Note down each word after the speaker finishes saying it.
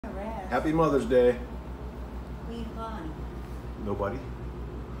Happy Mother's Day. Where you going? Nobody.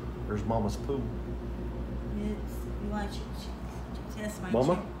 There's Mama's poo. You want to test my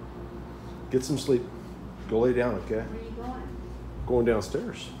Mama, check? get some sleep. Go lay down, okay? Where are you going? Going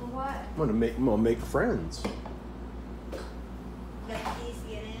downstairs. For what? I'm gonna make friends. You got the keys to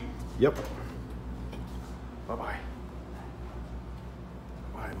get in? Yep. Bye-bye.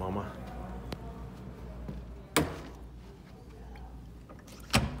 Bye, Mama.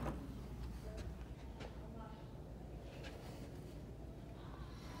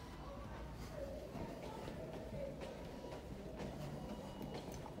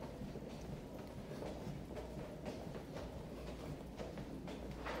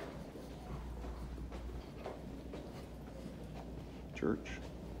 Church,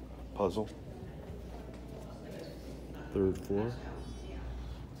 puzzle, 3rd floor.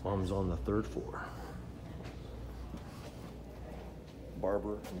 Mom's on the 3rd floor.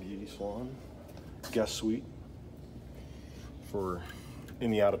 Barber and beauty salon, guest suite for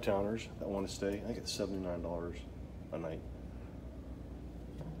any out-of-towners that want to stay. I think it's $79 a night.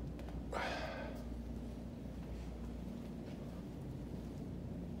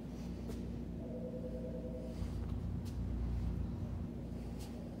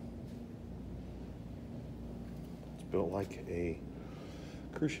 Built like a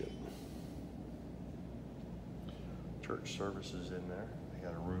cruise ship. Church services in there. They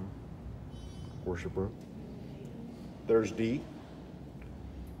got a room, worship room. There's D.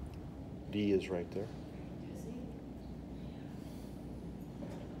 D is right there.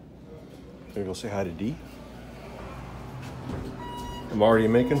 Gonna go say hi to D. I'm already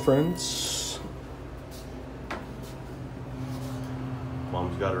making friends.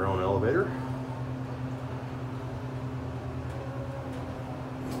 Mom's got her own elevator.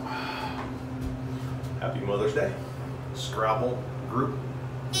 Happy Mother's Day. Scrabble group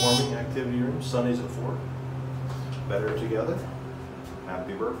forming activity room, Sundays at 4. Better together.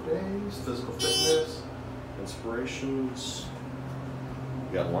 Happy birthdays, physical fitness, inspirations.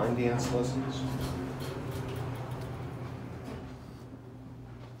 We got line dance lessons.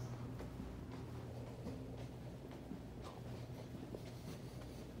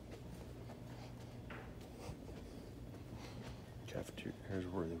 Cafeteria, here's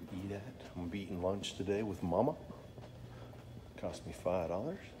where they would eat at. I'm gonna be eating lunch today with Mama. Cost me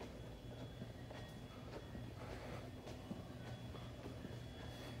 $5.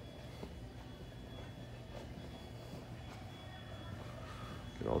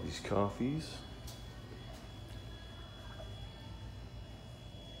 Get all these coffees.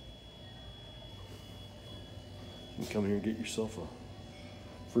 You can come here and get yourself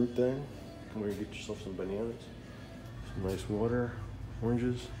a fruit thing. Come here and get yourself some bananas. Some nice water,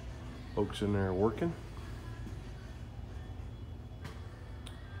 oranges. Folks in there working.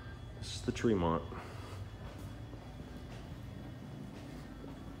 This is the Tremont.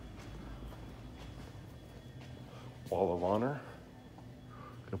 Wall of Honor.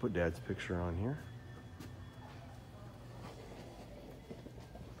 Gonna put Dad's picture on here.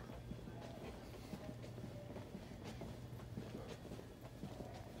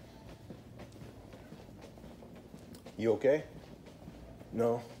 You okay?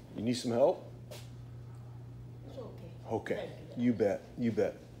 No? You need some help? It's okay. Okay. You bet. You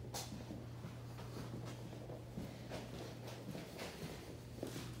bet.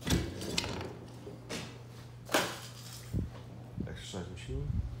 Exercise machine.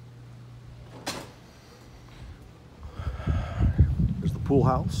 There's the pool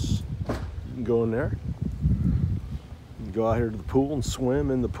house. You can go in there. You can go out here to the pool and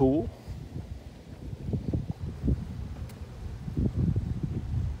swim in the pool.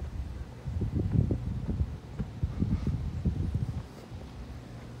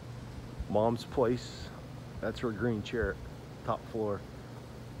 Mom's place. That's her green chair, top floor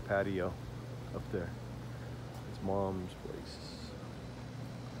patio up there. It's Mom's place.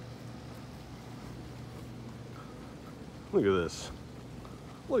 Look at this.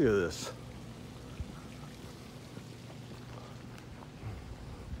 Look at this.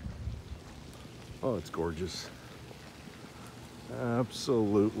 Oh, it's gorgeous.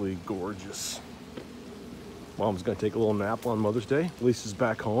 Absolutely gorgeous. Mom's gonna take a little nap on Mother's Day. Lisa's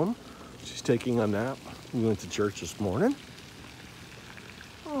back home. She's taking a nap. We went to church this morning.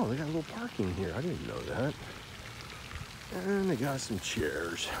 Oh, they got a little parking here. I didn't know that. And they got some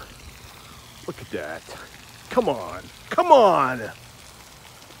chairs. Look at that. Come on. Come on.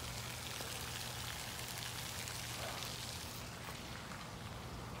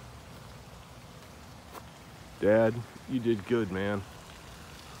 Dad, you did good, man.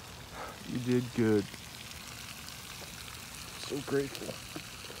 You did good. So grateful.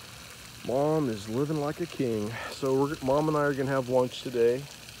 Mom is living like a king. So Mom and I are gonna have lunch today.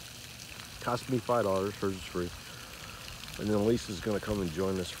 Cost me $5, hers is free. And then Lisa's gonna come and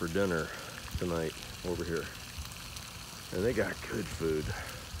join us for dinner tonight over here. And they got good food.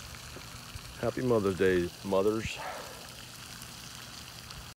 Happy Mother's Day, mothers.